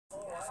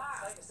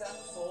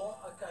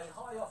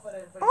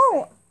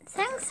Oh,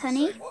 thanks,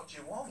 honey.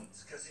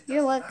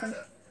 You're welcome.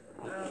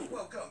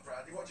 Well, go on,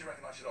 Bradley. What do you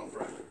reckon I should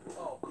offer him?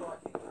 Oh,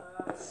 crikey.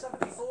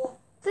 74?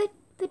 But,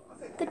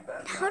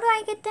 how do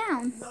I get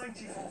down?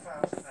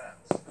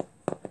 £94,000.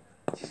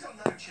 She's got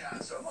no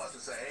chance, so I might as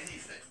well say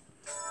anything.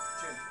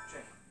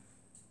 Jim.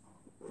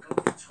 Go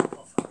on top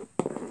of her.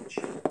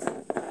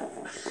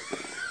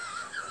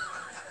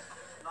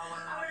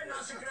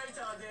 That's a great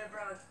idea,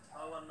 Brad.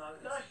 Oh, well, no.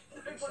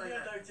 Nobody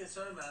will notice.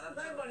 So, man,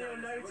 nobody will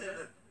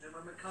notice. Then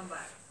when we come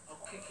back,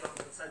 I'll kick you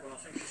under the table and I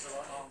think it's the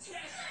right answer.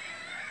 Yes!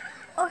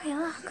 Okay,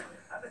 look.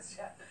 Have a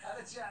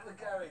chat with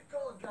Gary. Go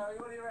on, Gary,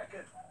 what do you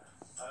reckon?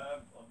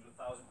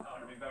 £100,000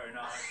 would be very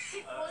nice.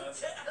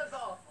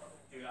 Whatever.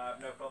 You have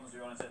no problems,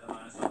 you want to take the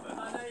minus of it.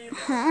 I know you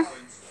Huh?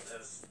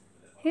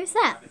 Who's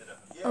that?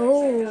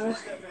 Oh,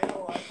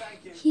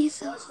 he's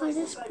the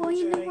hardest boy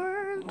in the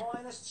world.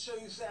 Minus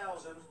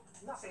 2,000.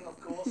 Nothing, of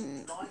course.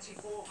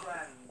 94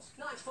 grand.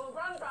 94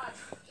 grand, Brad.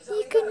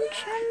 You can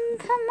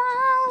jump a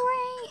mile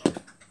away.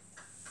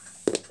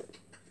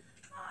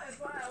 As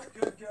well.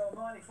 Good girl,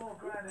 94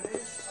 grand it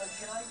is.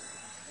 Okay.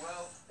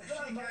 Well, if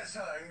she gets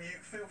home, you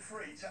feel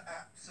free to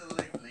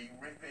absolutely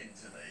rip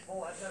into me.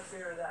 Oh, I have no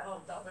fear of that.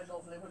 Oh, that'd be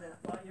lovely, wouldn't it?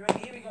 Right, you ready?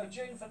 Here we go,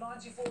 June for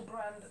 94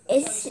 grand. Do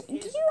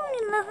you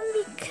only love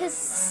him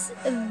because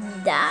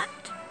of that?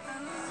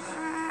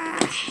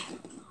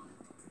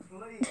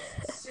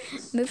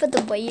 Move out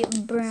the way,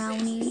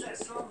 Brownie.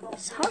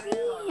 Sorry,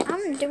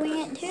 I'm doing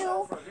it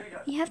too.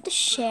 You have to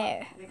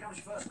share. Here comes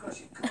your first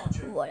question. Come on,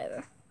 June.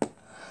 Whatever.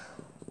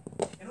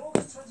 In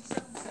August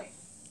 2017,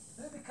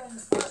 who became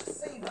the first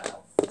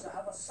female to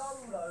have a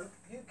solo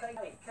UK?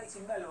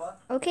 Katie Melua.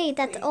 Okay,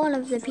 that's all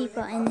of the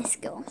people in this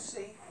school.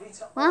 C.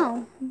 Rita.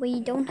 Wow, we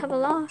don't have a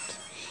lot.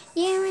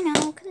 Yeah, I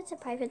know, because it's a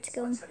private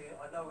school.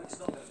 I know it's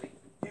not going to be.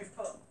 You've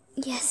put.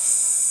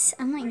 Yes,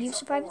 I'm not used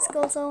to private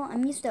schools though.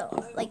 I'm used to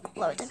like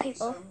loads of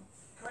people.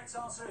 Correct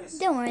answer is.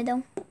 Don't worry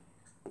though.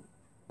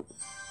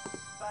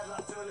 Bad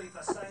luck to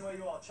Alifa, staying where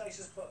you are.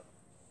 Chasers put.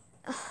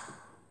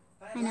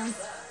 I know.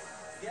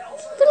 Yeah,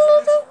 also.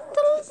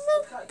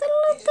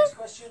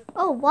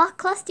 Oh, what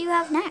class do you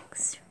have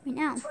next? Right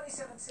now.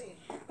 2017.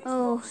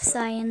 Oh,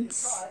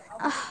 science.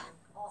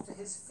 After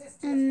his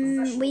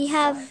 50th We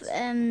have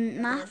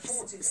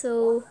maths,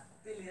 so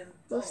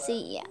we'll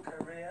see. Yeah.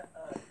 career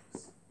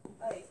earnings.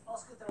 A.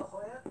 Oscar De La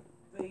Hoya.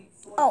 B.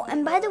 Oh,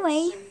 and by the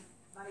way,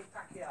 Manny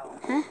Pacquiao.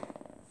 huh?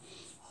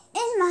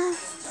 In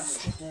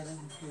maths,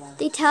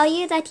 they tell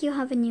you that you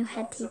have a new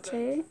head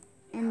teacher,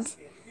 and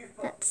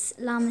that's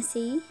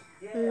Lamasi.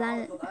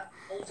 Lamasi?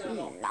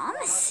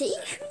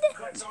 Who the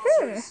hell's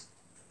her?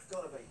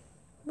 Gotta be.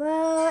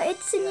 Well,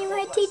 it's a new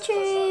head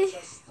teacher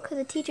because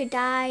the teacher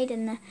died,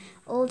 and the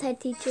old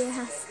head teacher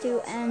has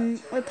to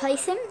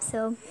replace him.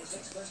 So,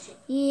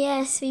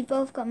 yes, we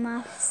both got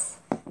maths.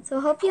 So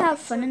I hope you have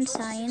fun in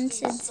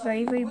science. It's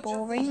very, very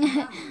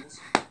boring.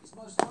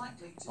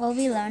 All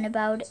we learn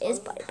about is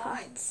body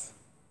parts.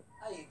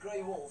 A.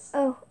 Grey Wolf.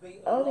 Oh,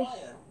 B. okay.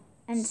 Lion.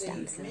 And C.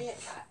 stamps.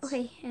 Meerkat.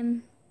 Okay,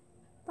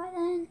 bye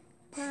then.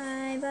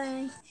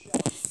 Bye.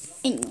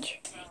 And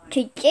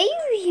today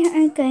we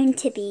are going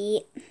to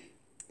be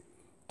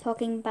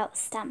talking about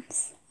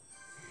stamps.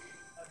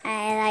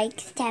 I like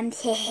stamps.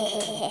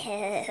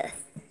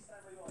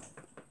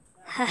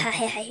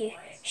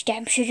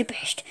 Stamps are the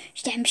best.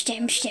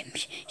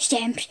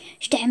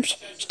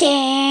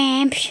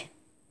 Stamps.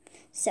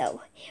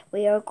 So,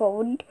 we are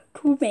going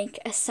to make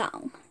a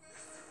song.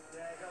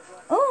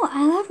 Oh,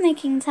 I love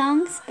making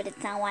songs, but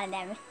it's not one of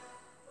them.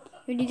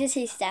 You need to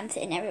see stamps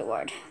in every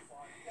word.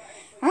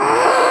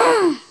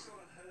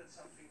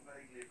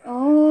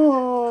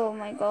 Oh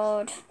my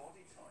god.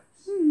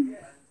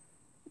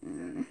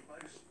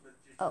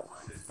 Oh.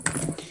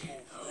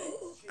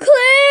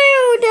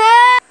 Cloud!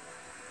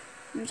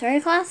 I'm sorry,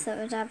 class. That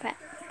was our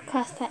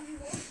class pet.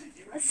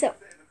 So,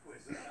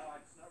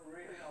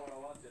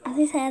 as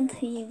I said,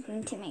 we're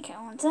going to make our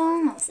own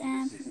song of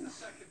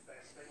stamps.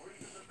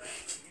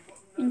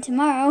 And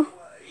tomorrow,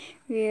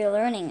 we're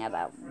learning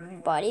about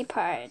body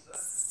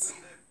parts.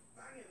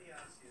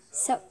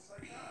 So,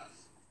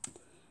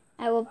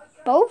 I will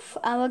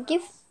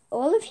give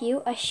all of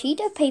you a sheet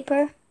of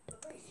paper,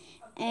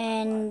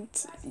 and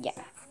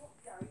yeah.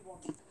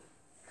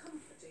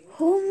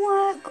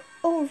 Homework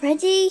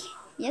already?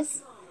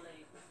 Yes.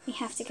 We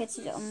have to get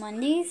it on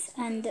Mondays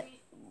and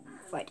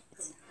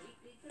Fridays.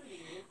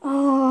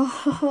 Oh.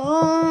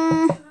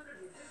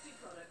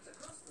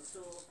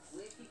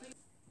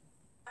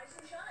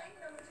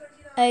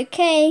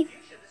 Okay.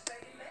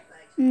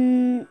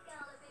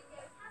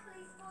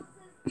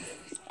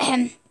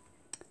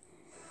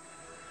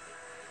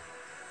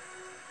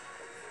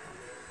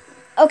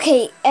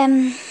 Okay,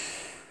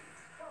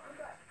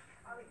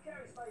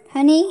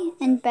 Honey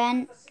and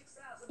Ben,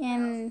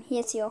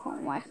 here's your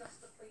homework.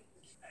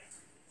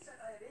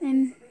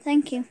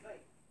 Thank you.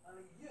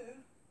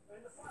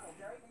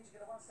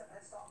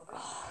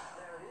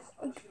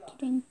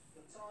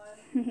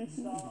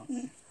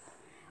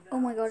 Oh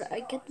my god,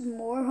 I get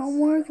more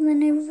homework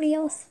than everybody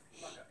else.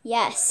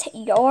 Yes,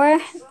 you're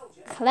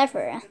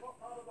cleverer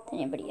than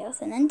everybody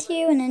else. And then to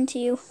you, and then to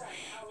you,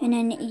 and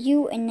then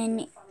you, and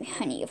then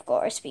Honey, of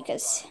course,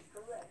 because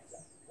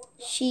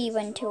she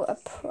went to a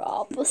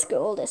proper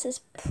school. This is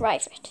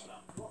private.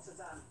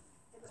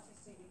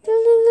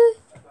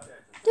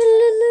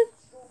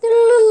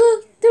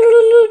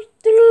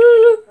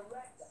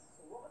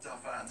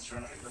 Tough answer,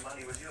 and I think the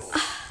money was yours.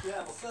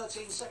 Yeah, well,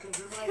 13 seconds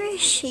remaining. Where is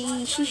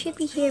she? She should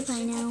be here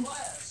by now.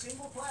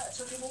 Single player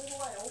took him all the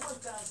way,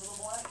 almost down to the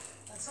wire,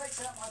 and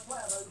takes out my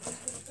player though,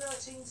 just with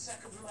 13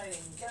 seconds remaining.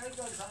 Gary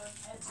goes home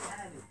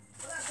empty-handed.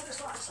 But that's what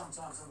it's like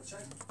sometimes on the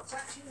chase. It's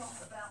actually not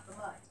about the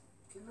money.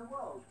 In the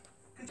world.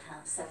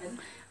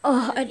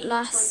 Oh, at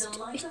last,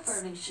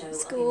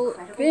 school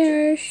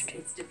finished.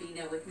 It's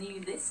Davina with new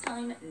this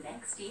time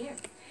next year.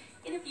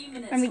 In a few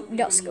minutes, I mean, we'll be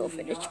not school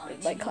bringing you finished, your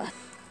but my IT class.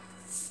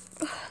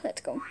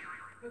 Let's go.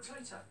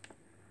 Potato.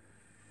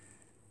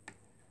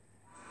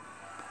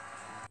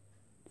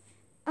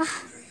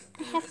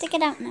 I have to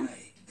get out now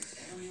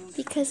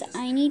because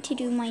I need to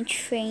do my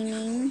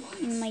training,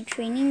 and my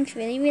training is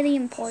really, really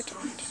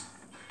important.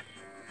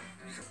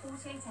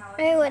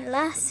 Oh, at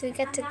last we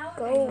get to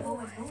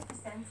go.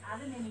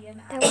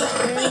 That was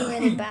really,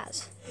 really bad.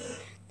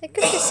 They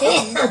could us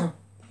in.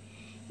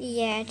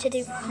 Yeah, to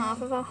do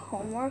half of our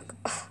homework.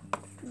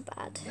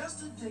 Bad.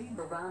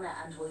 Marana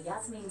and Will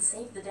Yasmin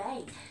save the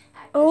day.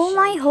 Oh,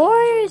 my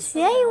horse!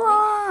 There you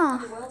are!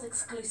 The world's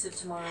exclusive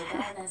tomorrow,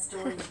 Baroness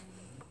Doreen.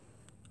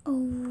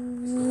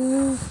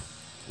 Oh.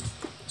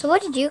 So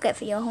what did you get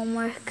for your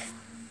homework?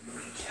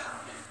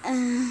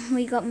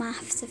 We got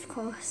maths, of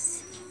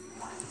course.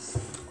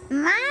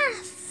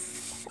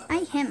 Maths!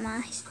 I hate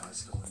maths.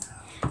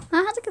 I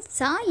had to get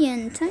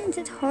science. Science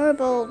is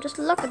horrible. Just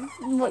look at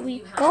what we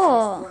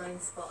got.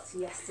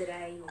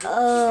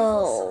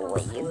 Oh,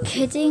 are you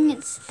kidding?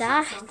 It's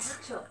that.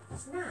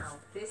 Now,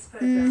 this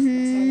program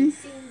contains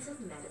scenes of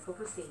medical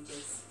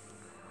procedures.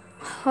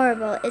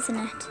 Horrible, isn't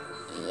it?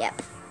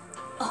 Yep.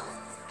 Oh,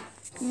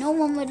 no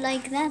one would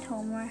like that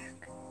homework.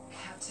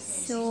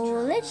 So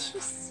let's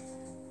just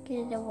get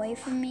it away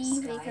from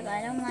me because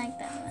I don't like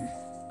that one.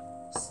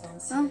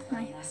 Oh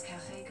my.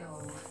 Nescafe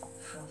Gold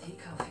from the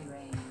coffee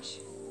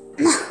range.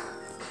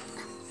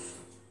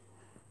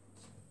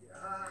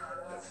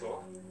 That's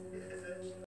all.